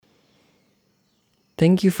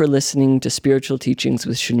Thank you for listening to Spiritual Teachings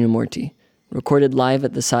with Shunyamurti, recorded live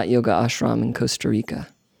at the Sat Yoga Ashram in Costa Rica.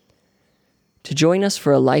 To join us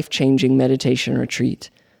for a life-changing meditation retreat,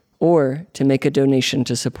 or to make a donation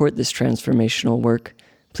to support this transformational work,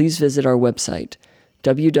 please visit our website,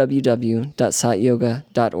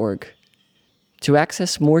 www.satyoga.org. To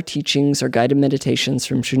access more teachings or guided meditations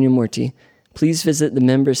from Shunyamurti, please visit the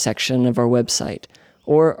members section of our website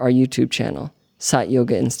or our YouTube channel, Sat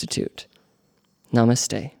Yoga Institute.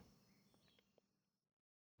 Namaste.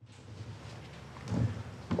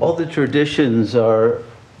 All the traditions are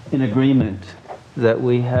in agreement that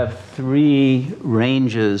we have three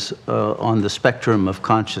ranges on the spectrum of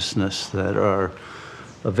consciousness that are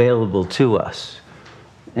available to us.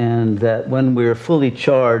 And that when we're fully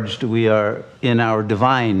charged, we are in our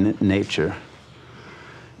divine nature.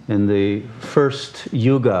 In the first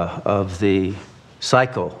yuga of the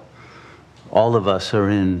cycle, all of us are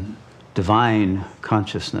in divine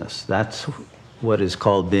consciousness. That's what is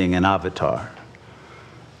called being an avatar.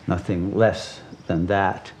 Nothing less than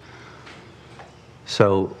that.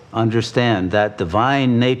 So understand that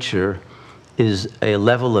divine nature is a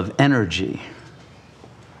level of energy.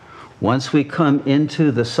 Once we come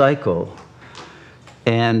into the cycle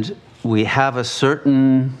and we have a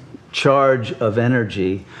certain charge of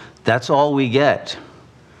energy, that's all we get.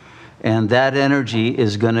 And that energy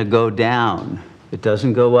is going to go down. It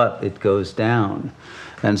doesn't go up, it goes down.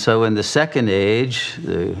 And so in the second age,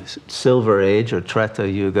 the Silver Age or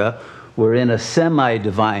Treta Yuga, we're in a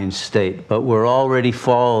semi-divine state, but we're already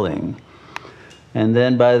falling. And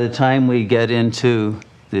then by the time we get into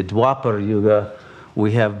the Dwapar Yuga,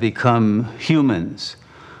 we have become humans,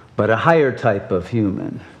 but a higher type of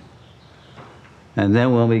human. And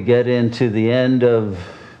then when we get into the end of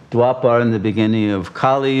Dwapar and the beginning of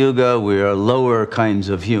Kali Yuga, we are lower kinds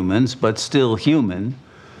of humans, but still human.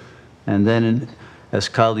 And then as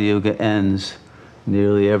Kali Yuga ends,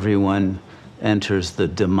 nearly everyone enters the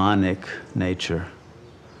demonic nature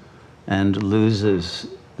and loses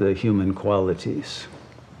the human qualities.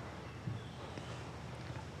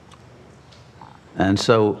 And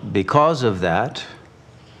so because of that,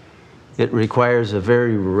 it requires a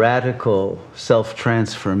very radical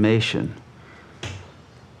self-transformation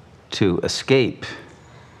to escape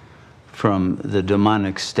from the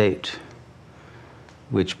demonic state,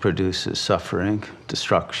 which produces suffering,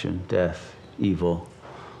 destruction, death, evil,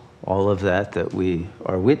 all of that we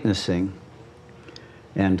are witnessing,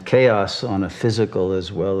 and chaos on a physical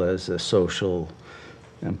as well as a social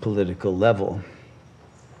and political level.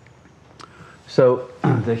 So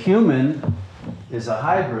the human is a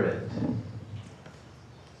hybrid.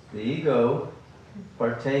 The ego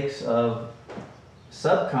partakes of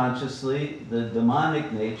subconsciously the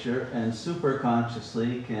demonic nature and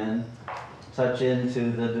superconsciously can touch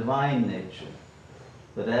into the divine nature.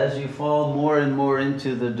 But as you fall more and more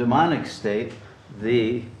into the demonic state,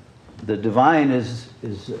 the divine is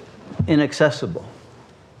inaccessible.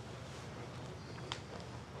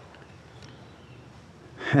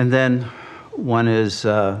 And then one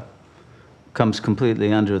comes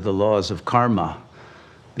completely under the laws of karma,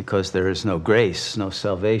 because there is no grace, no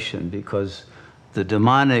salvation, because the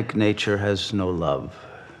demonic nature has no love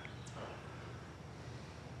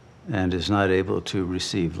and is not able to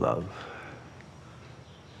receive love,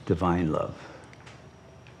 divine love.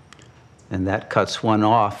 And that cuts one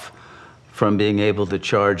off from being able to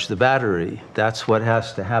charge the battery. That's what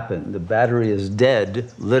has to happen. The battery is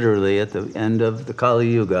dead, literally, at the end of the Kali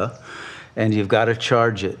Yuga, and you've got to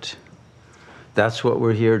charge it. That's what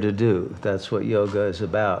we're here to do. That's what yoga is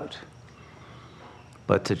about.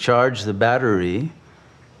 But to charge the battery,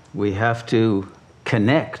 we have to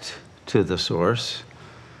connect to the source,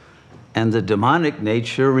 and the demonic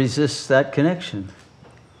nature resists that connection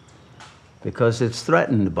because it's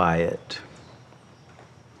threatened by it.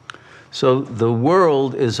 So the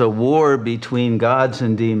world is a war between gods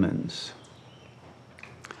and demons.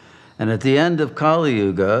 And at the end of Kali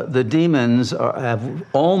Yuga, the demons have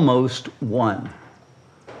almost won.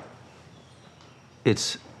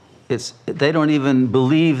 They don't even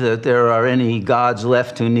believe that there are any gods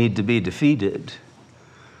left who need to be defeated,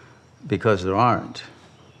 because there aren't.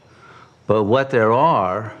 But what there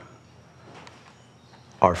are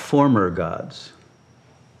former gods.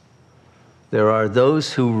 There are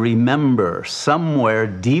those who remember somewhere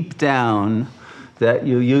deep down that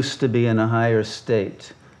you used to be in a higher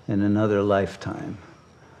state in another lifetime.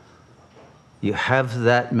 You have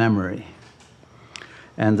that memory.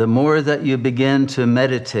 And the more that you begin to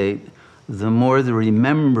meditate, the more the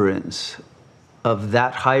remembrance of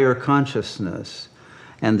that higher consciousness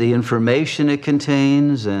and the information it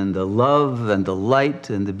contains and the love and the light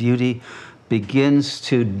and the beauty begins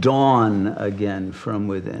to dawn again from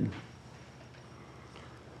within.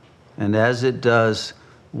 And as it does,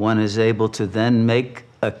 one is able to then make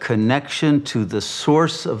a connection to the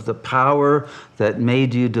source of the power that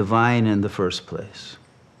made you divine in the first place.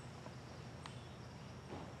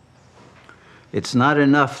 It's not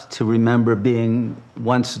enough to remember being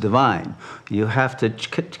once divine. You have to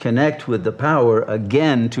connect with the power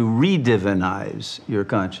again to redivinize your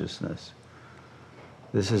consciousness.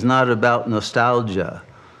 This is not about nostalgia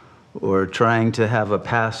or trying to have a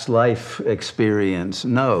past life experience.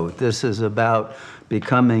 No, this is about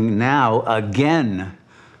becoming now again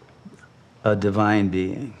a divine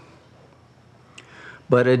being.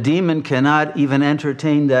 But a demon cannot even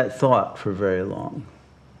entertain that thought for very long.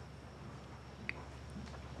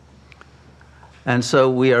 And so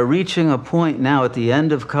we are reaching a point now at the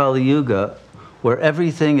end of Kali Yuga where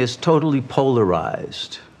everything is totally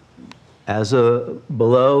polarized. As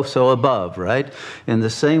below, so above, right? In the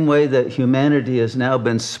same way that humanity has now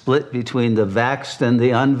been split between the vaxxed and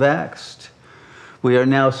the unvaxxed, we are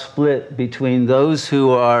now split between those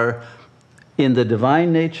who are in the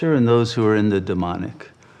divine nature and those who are in the demonic.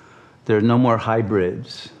 There are no more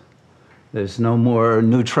hybrids. There's no more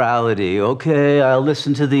neutrality. Okay, I'll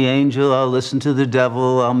listen to the angel, I'll listen to the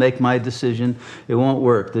devil, I'll make my decision. It won't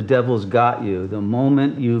work. The devil's got you. The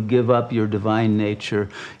moment you give up your divine nature,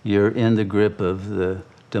 you're in the grip of the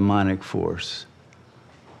demonic force.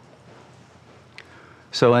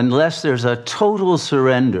 So unless there's a total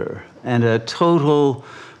surrender and a total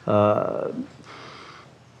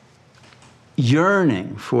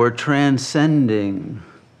yearning for transcending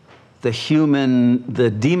the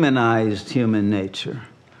demonized human nature,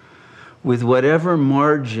 with whatever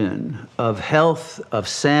margin of health, of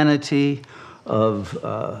sanity, of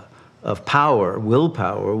power,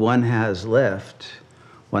 willpower one has left,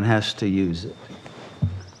 one has to use it.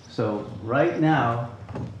 So right now,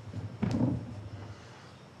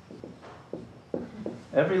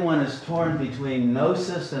 everyone is torn between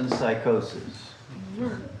gnosis and psychosis.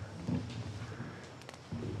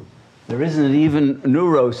 There isn't even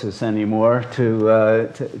neurosis anymore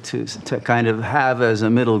to kind of have as a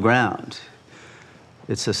middle ground.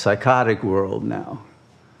 It's a psychotic world now.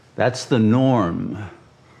 That's the norm.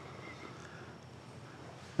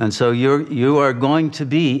 And so you are going to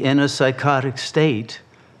be in a psychotic state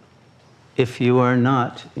if you are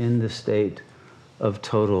not in the state of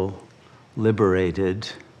total, liberated,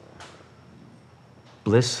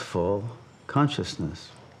 blissful consciousness.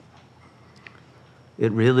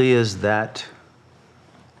 It really is that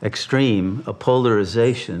extreme, a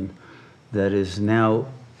polarization that is now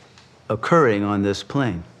occurring on this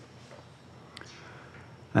plane.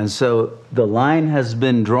 And so the line has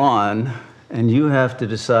been drawn, and you have to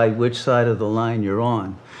decide which side of the line you're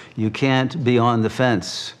on. You can't be on the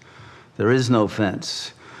fence. There is no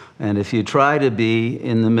fence. And if you try to be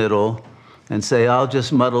in the middle and say, I'll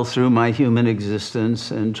just muddle through my human existence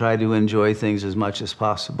and try to enjoy things as much as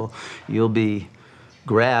possible, you'll be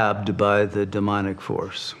grabbed by the demonic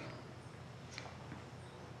force.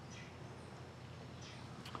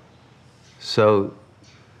 So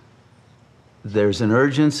there's an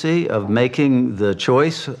urgency of making the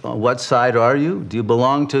choice. What side are you? Do you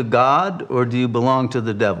belong to God or do you belong to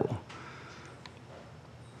the devil?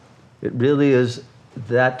 It really is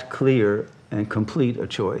that clear and complete a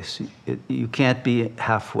choice. You can't be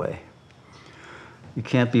halfway. You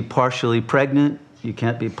can't be partially pregnant. You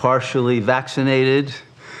can't be partially vaccinated.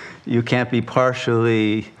 You can't be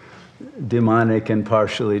partially demonic and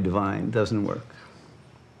partially divine. It doesn't work.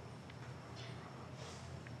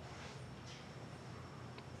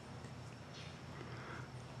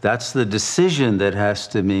 That's the decision that has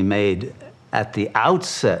to be made at the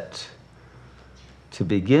outset to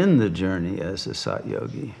begin the journey as a Sat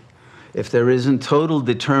Yogi. If there isn't total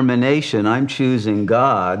determination, I'm choosing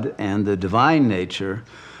God and the divine nature,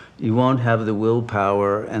 you won't have the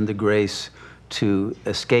willpower and the grace to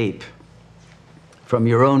escape from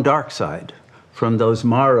your own dark side, from those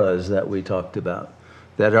maras that we talked about,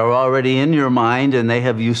 that are already in your mind and they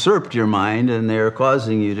have usurped your mind and they're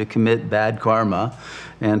causing you to commit bad karma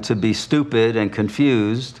and to be stupid and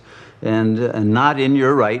confused and not in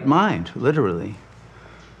your right mind, literally.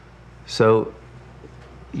 So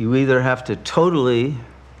you either have to totally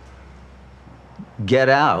get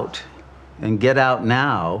out and get out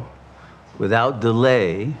now without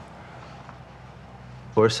delay,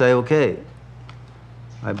 or say, okay,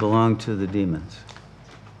 I belong to the demons,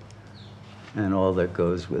 and all that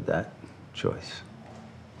goes with that choice.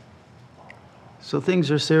 So things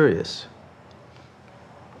are serious.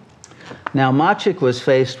 Now, Machik was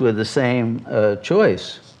faced with the same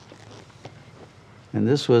choice. And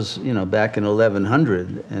this was, back in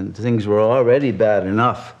 1100, and things were already bad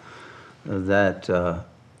enough that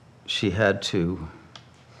she had to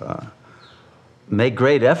make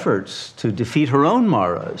great efforts to defeat her own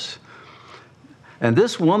Maras. And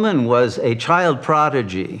this woman was a child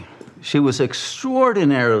prodigy. She was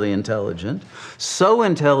extraordinarily intelligent, so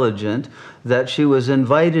intelligent that she was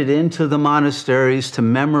invited into the monasteries to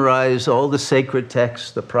memorize all the sacred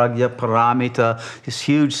texts, the Prajnaparamita, these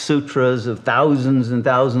huge sutras of thousands and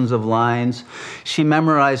thousands of lines. She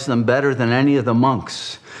memorized them better than any of the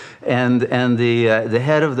monks. And the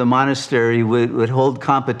head of the monastery would hold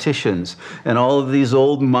competitions, and all of these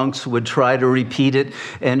old monks would try to repeat it,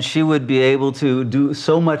 and she would be able to do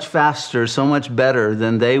so much faster, so much better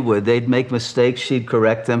than they would. They'd make mistakes, she'd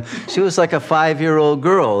correct them. She was like a 5-year-old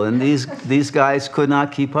girl, and these guys could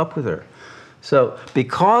not keep up with her. So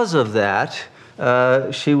because of that,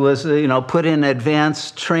 she was put in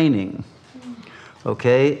advanced training.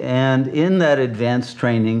 Okay, and in that advanced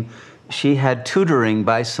training, she had tutoring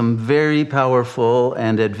by some very powerful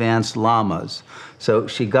and advanced lamas. So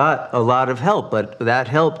she got a lot of help, but that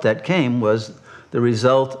help that came was the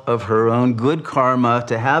result of her own good karma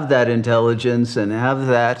to have that intelligence and have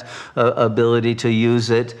that ability to use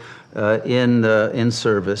it in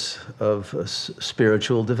service of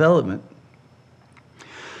spiritual development.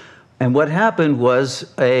 And what happened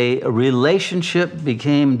was a relationship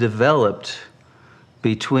became developed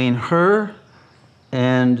between her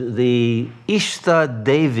and the Ishta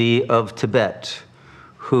Devi of Tibet,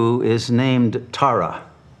 who is named Tara.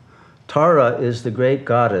 Tara is the great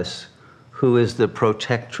goddess who is the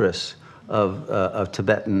protectress of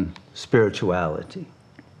Tibetan spirituality.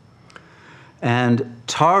 And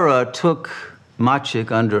Tara took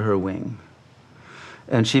Machik under her wing.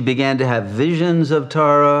 And she began to have visions of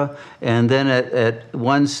Tara, and then at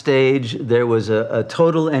one stage there was a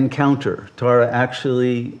total encounter. Tara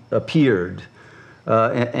actually appeared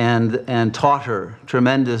and taught her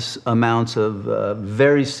tremendous amounts of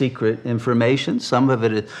very secret information. Some of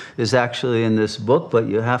it is actually in this book, but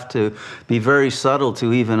you have to be very subtle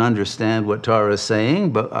to even understand what Tara is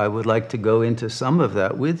saying, but I would like to go into some of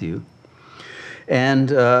that with you.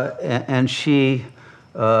 And she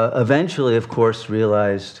eventually, of course,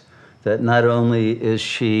 realized that not only is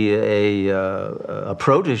she a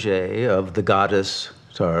protege of the goddess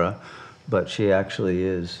Tara, but she actually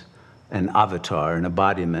is an avatar, an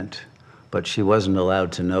embodiment, but she wasn't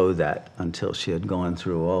allowed to know that until she had gone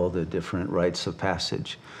through all the different rites of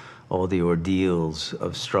passage, all the ordeals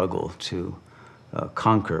of struggle to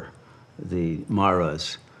conquer the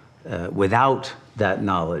Maras without that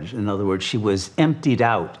knowledge. In other words, she was emptied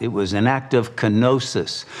out. It was an act of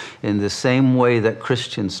kenosis in the same way that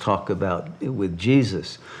Christians talk about it with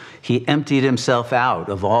Jesus. He emptied himself out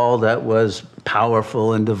of all that was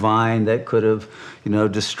powerful and divine that could have,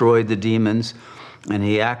 destroyed the demons. And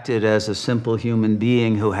he acted as a simple human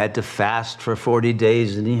being who had to fast for 40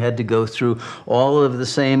 days, and he had to go through all of the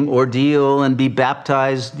same ordeal and be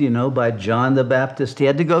baptized, by John the Baptist. He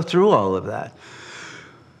had to go through all of that.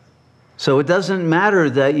 So it doesn't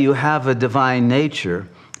matter that you have a divine nature.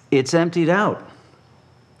 It's emptied out.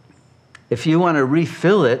 If you want to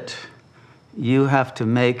refill it, you have to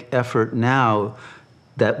make effort now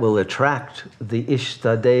that will attract the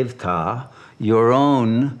Ishtadevta, your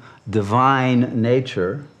own divine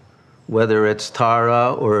nature, whether it's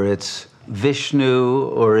Tara or it's Vishnu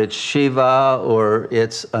or it's Shiva or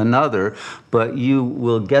it's another, but you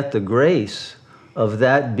will get the grace of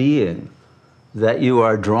that being that you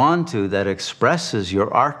are drawn to that expresses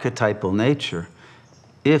your archetypal nature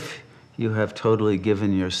if you have totally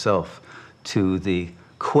given yourself to the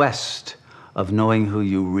quest of knowing who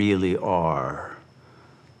you really are.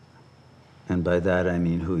 And by that I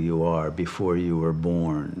mean who you are before you were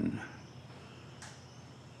born.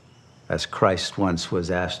 As Christ once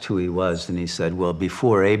was asked who he was, and he said, well,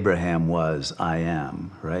 before Abraham was, I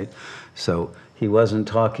am, right? So he wasn't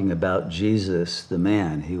talking about Jesus, the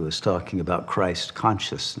man. He was talking about Christ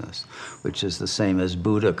consciousness, which is the same as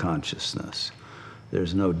Buddha consciousness.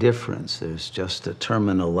 There's no difference. There's just a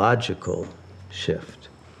terminological shift.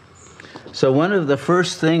 So one of the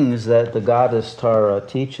first things that the goddess Tara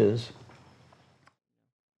teaches.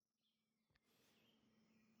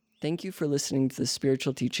 Thank you for listening to the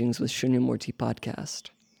Spiritual Teachings with Shunyamurti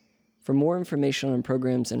podcast. For more information on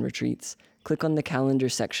programs and retreats, click on the calendar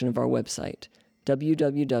section of our website,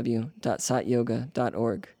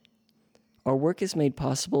 www.satyoga.org. Our work is made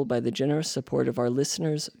possible by the generous support of our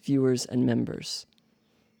listeners, viewers, and members.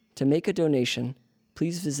 To make a donation,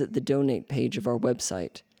 please visit the donate page of our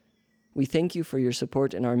website. We thank you for your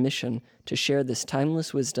support in our mission to share this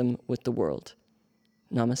timeless wisdom with the world.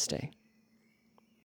 Namaste.